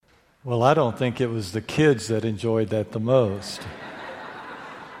Well, I don't think it was the kids that enjoyed that the most.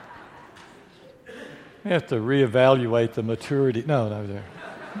 We have to reevaluate the maturity. No.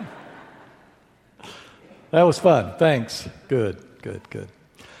 That was fun. Thanks. Good.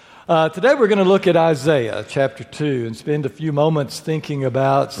 Today we're going to look at Isaiah chapter 2 and spend a few moments thinking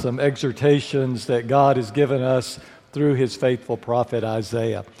about some exhortations that God has given us through his faithful prophet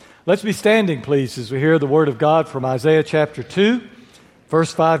Isaiah. Let's be standing, please, as we hear the word of God from Isaiah chapter 2,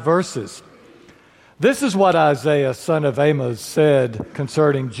 first 5 verses. This is what Isaiah, son of Amos, said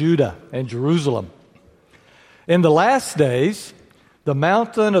concerning Judah and Jerusalem. In the last days, the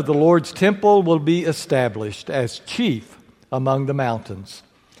mountain of the Lord's temple will be established as chief among the mountains.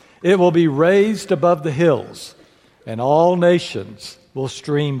 It will be raised above the hills, and all nations will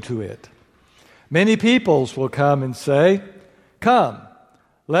stream to it. Many peoples will come and say, "Come,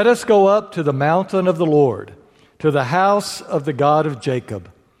 let us go up to the mountain of the Lord, to the house of the God of Jacob.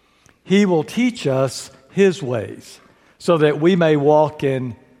 He will teach us his ways, so that we may walk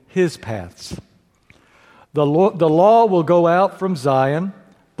in his paths." The law will go out from Zion,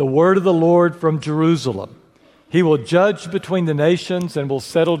 the word of the Lord from Jerusalem. He will judge between the nations and will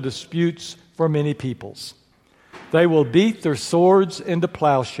settle disputes for many peoples. They will beat their swords into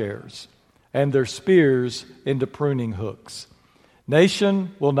plowshares and their spears into pruning hooks.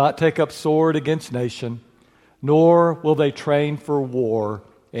 Nation will not take up sword against nation, nor will they train for war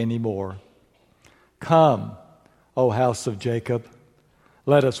anymore. Come, O house of Jacob,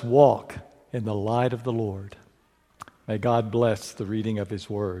 let us walk in the light of the Lord. May God bless the reading of his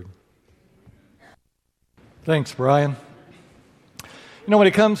word. Thanks, Brian. You know, when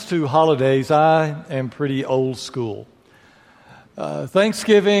it comes to holidays, I am pretty old school.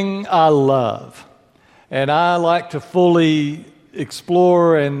 Thanksgiving, I love. And I like to fully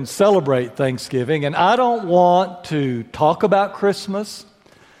explore and celebrate Thanksgiving. And I don't want to talk about Christmas.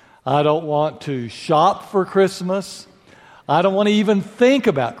 I don't want to shop for Christmas. I don't want to even think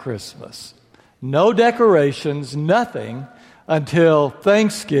about Christmas. No decorations, nothing until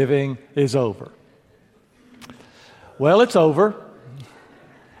Thanksgiving is over. Well, it's over.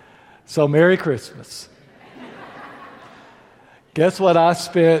 So Merry Christmas. Guess what I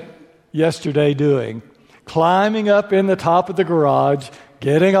spent yesterday doing? Climbing up in the top of the garage,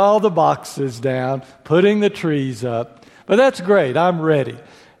 getting all the boxes down, putting the trees up. But that's great. I'm ready.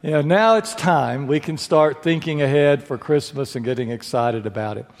 You know, now it's time. We can start thinking ahead for Christmas and getting excited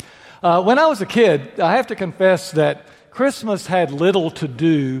about it. When I was a kid, I have to confess that Christmas had little to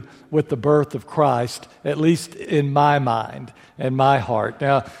do with the birth of Christ, at least in my mind and my heart.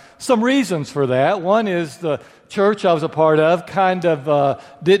 Now, some reasons for that. One is the church I was a part of kind of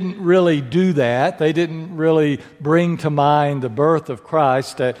didn't really do that. They didn't really bring to mind the birth of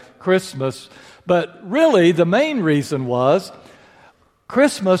Christ at Christmas. But really, the main reason was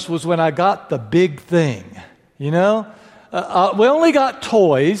Christmas was when I got the big thing. You know, we only got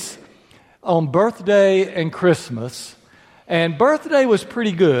toys on birthday and Christmas. And birthday was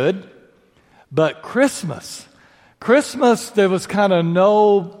pretty good, but Christmas, there was kind of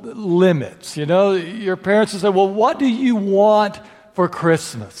no limits. You know, your parents would say, "Well, what do you want for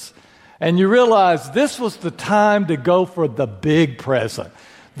Christmas?" And you realize this was the time to go for the big present.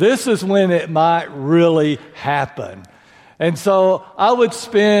 This is when it might really happen. And so I would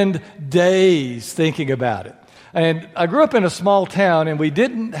spend days thinking about it. And I grew up in a small town, and we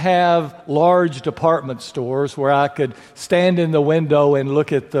didn't have large department stores where I could stand in the window and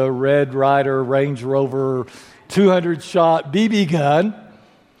look at the Red Ryder Range Rover 200-shot BB gun.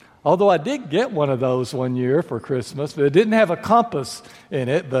 Although I did get one of those one year for Christmas, but it didn't have a compass in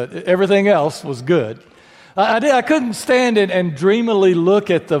it, but everything else was good. I couldn't stand and dreamily look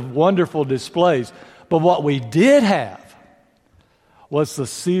at the wonderful displays. But what we did have was the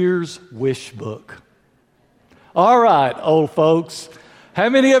Sears Wish Book. All right, old folks. How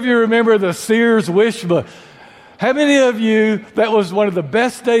many of you remember the Sears Wish Book? How many of you, that was one of the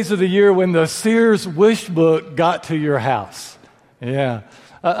best days of the year when the Sears Wish Book got to your house? Yeah.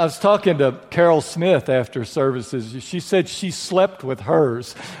 I was talking to Carol Smith after services. She said she slept with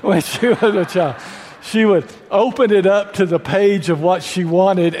hers when she was a child. She would open it up to the page of what she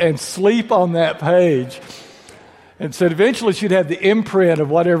wanted and sleep on that page. And so eventually she'd have the imprint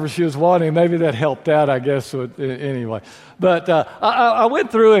of whatever she was wanting. Maybe that helped out, I guess, anyway. But I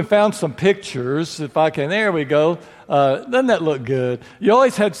went through and found some pictures, if I can. There we go. Doesn't that look good? You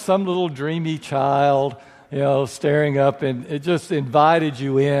always had some little dreamy child, you know, staring up, and it just invited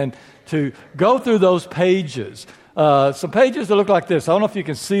you in to go through those pages. Some pages that look like this. I don't know if you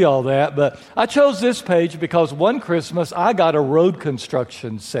can see all that, but I chose this page because one Christmas I got a road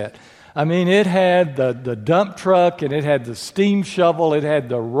construction set. I mean, it had the dump truck, and it had the steam shovel, it had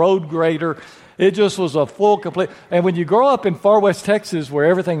the road grader. It just was a full, complete. And when you grow up in far west Texas where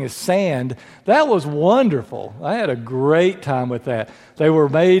everything is sand, that was wonderful. I had a great time with that. They were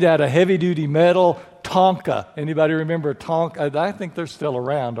made out of heavy-duty metal, Tonka. Anybody remember Tonka? I think they're still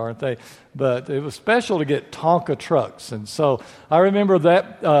around, aren't they? But it was special to get Tonka trucks. And so I remember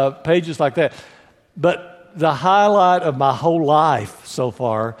that pages like that. But the highlight of my whole life so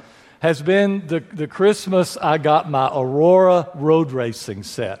far has been the Christmas I got my Aurora road racing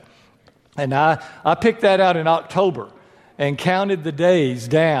set. And I picked that out in October and counted the days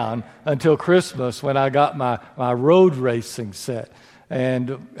down until Christmas when I got my road racing set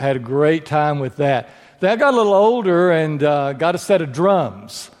and had a great time with that. Then I got a little older and got a set of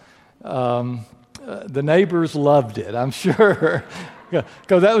drums. The neighbors loved it, I'm sure,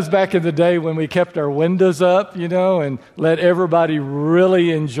 because that was back in the day when we kept our windows up, and let everybody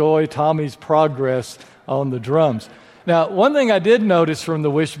really enjoy Tommy's progress on the drums. Now, one thing I did notice from the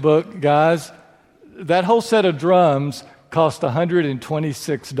Wish book, guys, that whole set of drums cost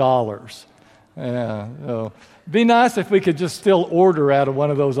 $126. Yeah, so it'd be nice if we could just still order out of one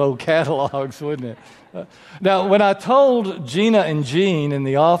of those old catalogs, wouldn't it? Now, when I told Gina and Jean in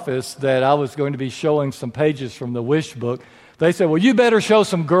the office that I was going to be showing some pages from the Wish book, they said, well, you better show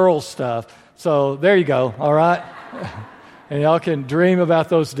some girls stuff. So there you go, all right? And y'all can dream about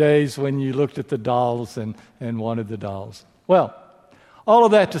those days when you looked at the dolls and wanted the dolls. Well, all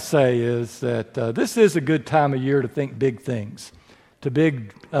of that to say is that this is a good time of year to think big things, to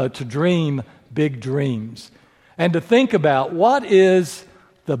dream big dreams, and to think about what is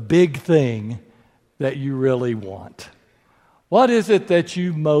the big thing that you really want. What is it that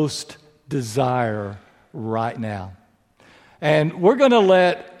you most desire right now? And we're going to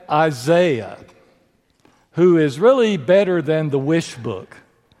let Isaiah, who is really better than the Wish book,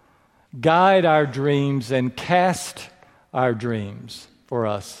 guide our dreams and cast our dreams for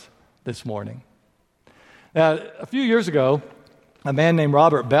us this morning. Now, a few years ago, a man named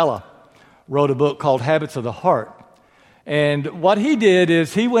Robert Bellah wrote a book called Habits of the Heart. And what he did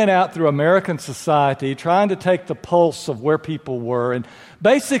is he went out through American society trying to take the pulse of where people were and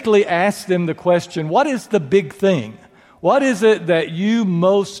basically asked them the question, what is the big thing? What is it that you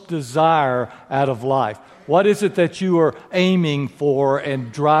most desire out of life? What is it that you are aiming for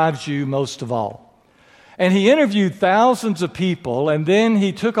and drives you most of all? And he interviewed thousands of people, and then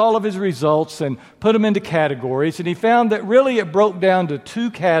he took all of his results and put them into categories, and he found that really it broke down to two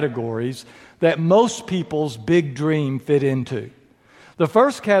categories that most people's big dream fit into. The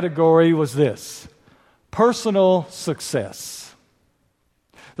first category was this: personal success.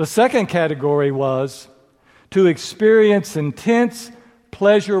 The second category was to experience intense,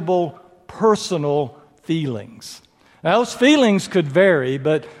 pleasurable, personal feelings. Now, those feelings could vary,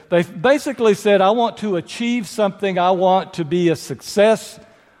 but they basically said, I want to achieve something, I want to be a success,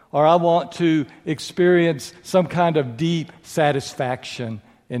 or I want to experience some kind of deep satisfaction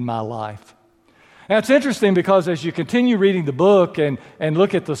in my life. Now, it's interesting because as you continue reading the book and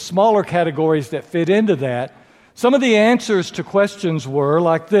look at the smaller categories that fit into that, some of the answers to questions were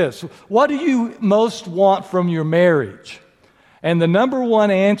like this: what do you most want from your marriage? And the number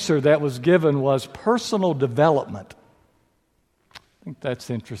one answer that was given was personal development. I think that's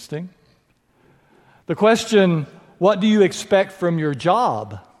interesting. The question, what do you expect from your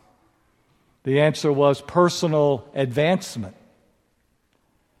job? The answer was personal advancement.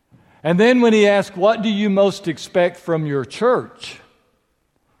 And then when he asked, what do you most expect from your church?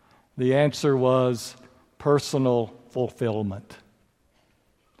 The answer was personal fulfillment.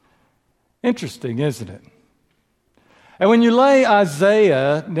 Interesting, isn't it? And when you lay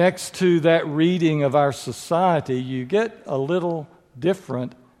Isaiah next to that reading of our society, you get a little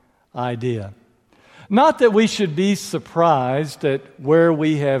different idea. Not that we should be surprised at where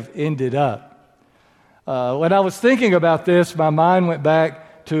we have ended up. When I was thinking about this, my mind went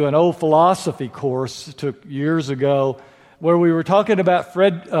back to an old philosophy course I took years ago where we were talking about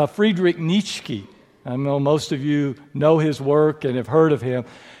Friedrich Nietzsche. I know most of you know his work and have heard of him.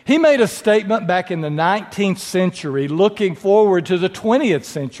 He made a statement back in the 19th century looking forward to the 20th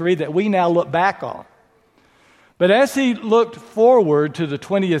century that we now look back on. But as he looked forward to the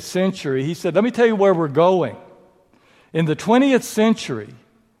 20th century, he said, let me tell you where we're going. In the 20th century,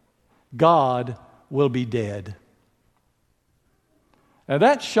 God will be dead. Now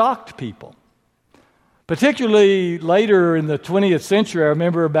that shocked people. Particularly later in the 20th century, I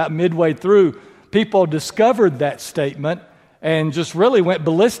remember about midway through, people discovered that statement and just really went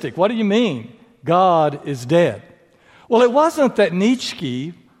ballistic. What do you mean? God is dead. Well, it wasn't that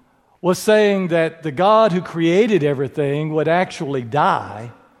Nietzsche was saying that the God who created everything would actually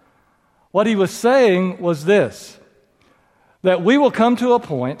die. What he was saying was this, that we will come to a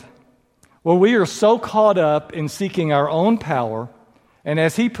point where we are so caught up in seeking our own power, and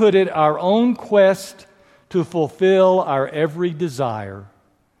as he put it, our own quest to fulfill our every desire,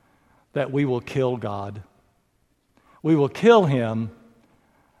 that we will kill God. We will kill him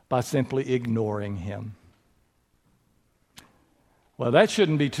by simply ignoring him. Well, that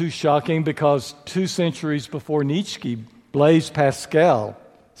shouldn't be too shocking, because 2 centuries before Nietzsche, Blaise Pascal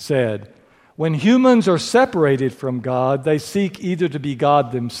said, when humans are separated from God, they seek either to be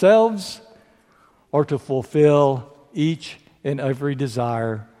God themselves or to fulfill each and every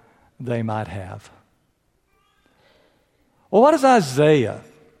desire they might have. Well, what does Isaiah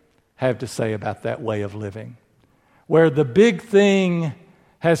have to say about that way of living, where the big thing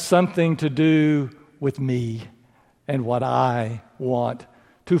has something to do with me and what I want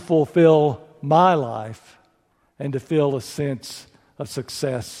to fulfill my life and to feel a sense of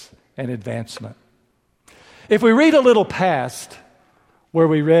success and advancement? If we read a little past where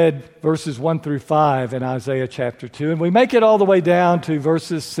we read verses 1 through 5 in Isaiah chapter 2, and we make it all the way down to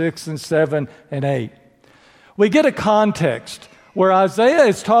verses 6 and 7 and 8, we get a context where Isaiah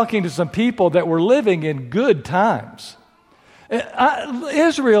is talking to some people that were living in good times.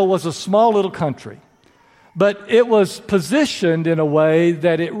 Israel was a small little country, but it was positioned in a way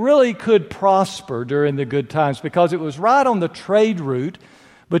that it really could prosper during the good times, because it was right on the trade route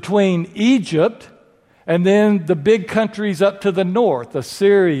between Egypt and then the big countries up to the north,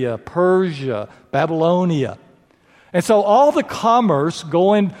 Assyria, Persia, Babylonia. And so all the commerce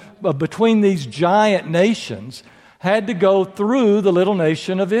going between these giant nations had to go through the little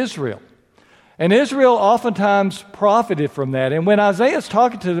nation of Israel. And Israel oftentimes profited from that. And when Isaiah's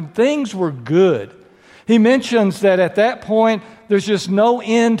talking to them, things were good. He mentions that at that point, there's just no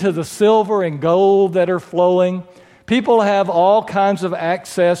end to the silver and gold that are flowing. People have all kinds of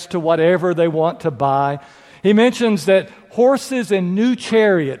access to whatever they want to buy. He mentions that horses and new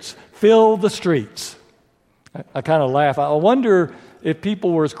chariots fill the streets. I kind of laugh. I wonder if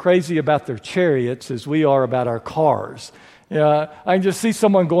people were as crazy about their chariots as we are about our cars. I can just see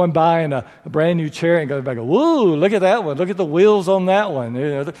someone going by in a brand new chariot and going back, woo, look at that one. Look at the wheels on that one.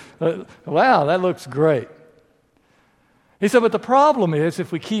 Wow, that looks great. He said, but the problem is,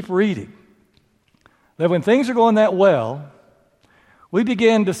 if we keep reading, that when things are going that well, we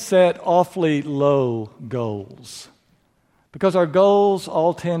begin to set awfully low goals, because our goals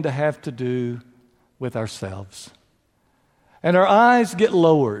all tend to have to do with ourselves. And our eyes get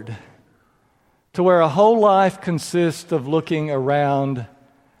lowered to where a whole life consists of looking around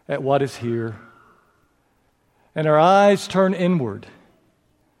at what is here. And our eyes turn inward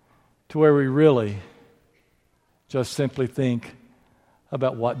to where we really just simply think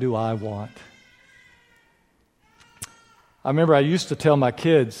about, what do I want? I remember I used to tell my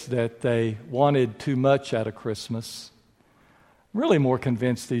kids that they wanted too much out of Christmas. I'm really more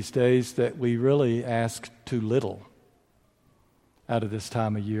convinced these days that we really ask too little out of this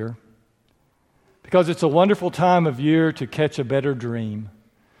time of year. Because it's a wonderful time of year to catch a better dream,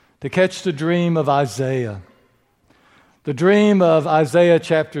 to catch the dream of Isaiah. The dream of Isaiah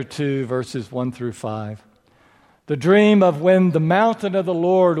chapter 2, verses 1 through 5. The dream of when the mountain of the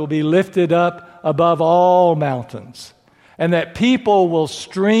Lord will be lifted up above all mountains, and that people will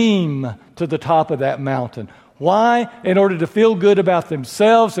stream to the top of that mountain. Why? In order to feel good about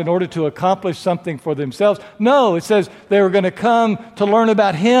themselves, in order to accomplish something for themselves? No, it says they were going to come to learn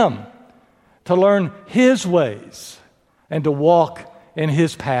about Him, to learn His ways, and to walk in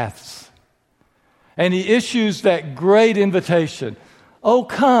His paths. And He issues that great invitation. Oh,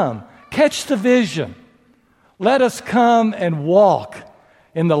 come, catch the vision. Let us come and walk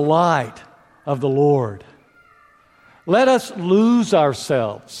in the light of the Lord. Let us lose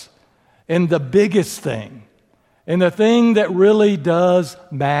ourselves in the biggest thing, in the thing that really does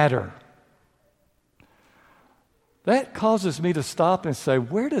matter. That causes me to stop and say,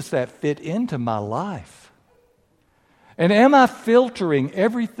 where does that fit into my life? And am I filtering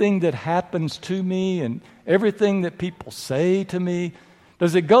everything that happens to me and everything that people say to me?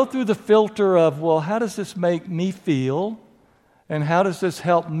 Does it go through the filter of, well, how does this make me feel? And how does this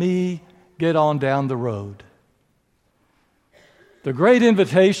help me get on down the road? The great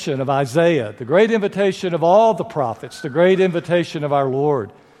invitation of Isaiah, the great invitation of all the prophets, the great invitation of our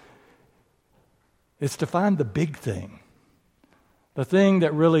Lord is to find the big thing, the thing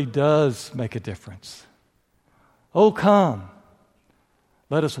that really does make a difference. Oh, come,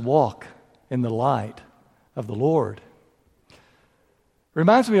 let us walk in the light of the Lord.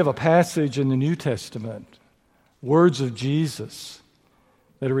 Reminds me of a passage in the New Testament, words of Jesus,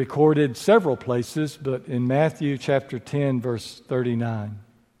 that are recorded several places, but in Matthew chapter 10, verse 39.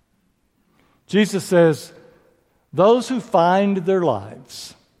 Jesus says, those who find their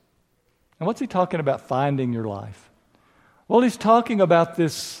lives. And what's he talking about, finding your life? Well, he's talking about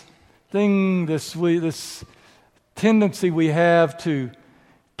this thing, this tendency we have to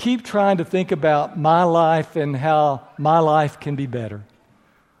keep trying to think about my life and how my life can be better.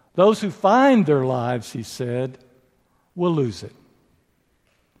 Those who find their lives, he said, will lose it.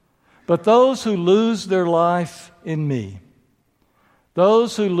 But those who lose their life in me,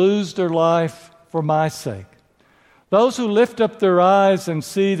 those who lose their life for my sake, those who lift up their eyes and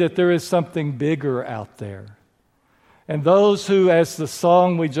see that there is something bigger out there, and those who, as the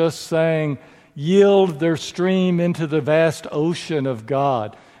song we just sang, yield their stream into the vast ocean of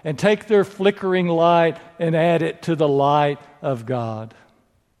God and take their flickering light and add it to the light of God.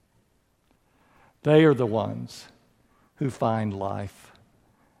 They are the ones who find life.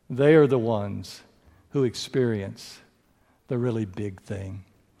 They are the ones who experience the really big thing.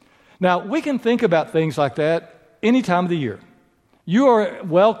 Now, we can think about things like that any time of the year. You are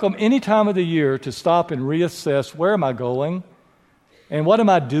welcome any time of the year to stop and reassess, where am I going? And what am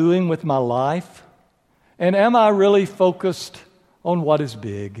I doing with my life? And am I really focused on what is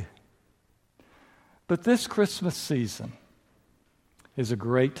big? But this Christmas season is a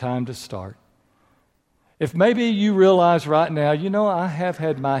great time to start. If maybe you realize right now, I have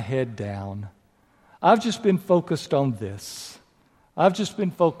had my head down. I've just been focused on this. I've just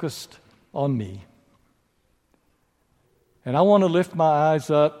been focused on me. And I want to lift my eyes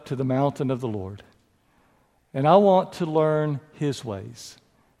up to the mountain of the Lord. And I want to learn His ways.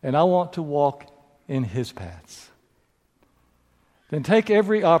 And I want to walk in His paths. Then take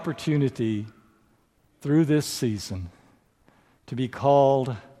every opportunity through this season to be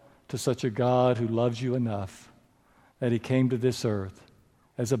called to such a God who loves you enough that He came to this earth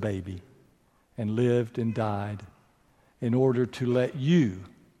as a baby and lived and died in order to let you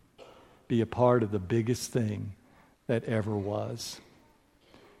be a part of the biggest thing that ever was.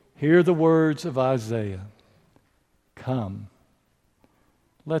 Hear the words of Isaiah. Come,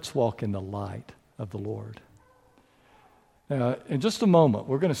 let's walk in the light of the Lord. Now, in just a moment,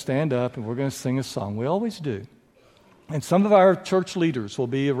 we're going to stand up and we're going to sing a song. We always do. And some of our church leaders will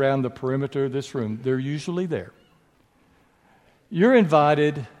be around the perimeter of this room. They're usually there. You're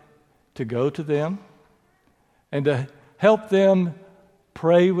invited to go to them and to help them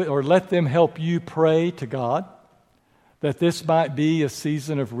pray or let them help you pray to God, that this might be a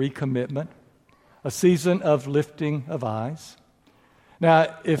season of recommitment, a season of lifting of eyes.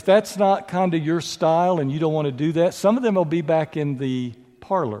 Now, if that's not kind of your style and you don't want to do that, some of them will be back in the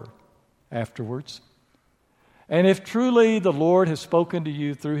parlor afterwards. And if truly the Lord has spoken to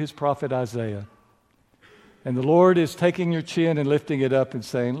you through His prophet Isaiah, and the Lord is taking your chin and lifting it up and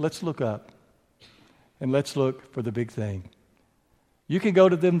saying, let's look up and let's look for the big thing, you can go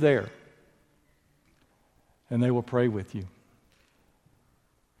to them there and they will pray with you.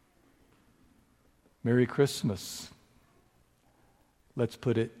 Merry Christmas. Let's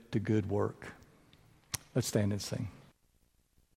put it to good work. Let's stand and sing.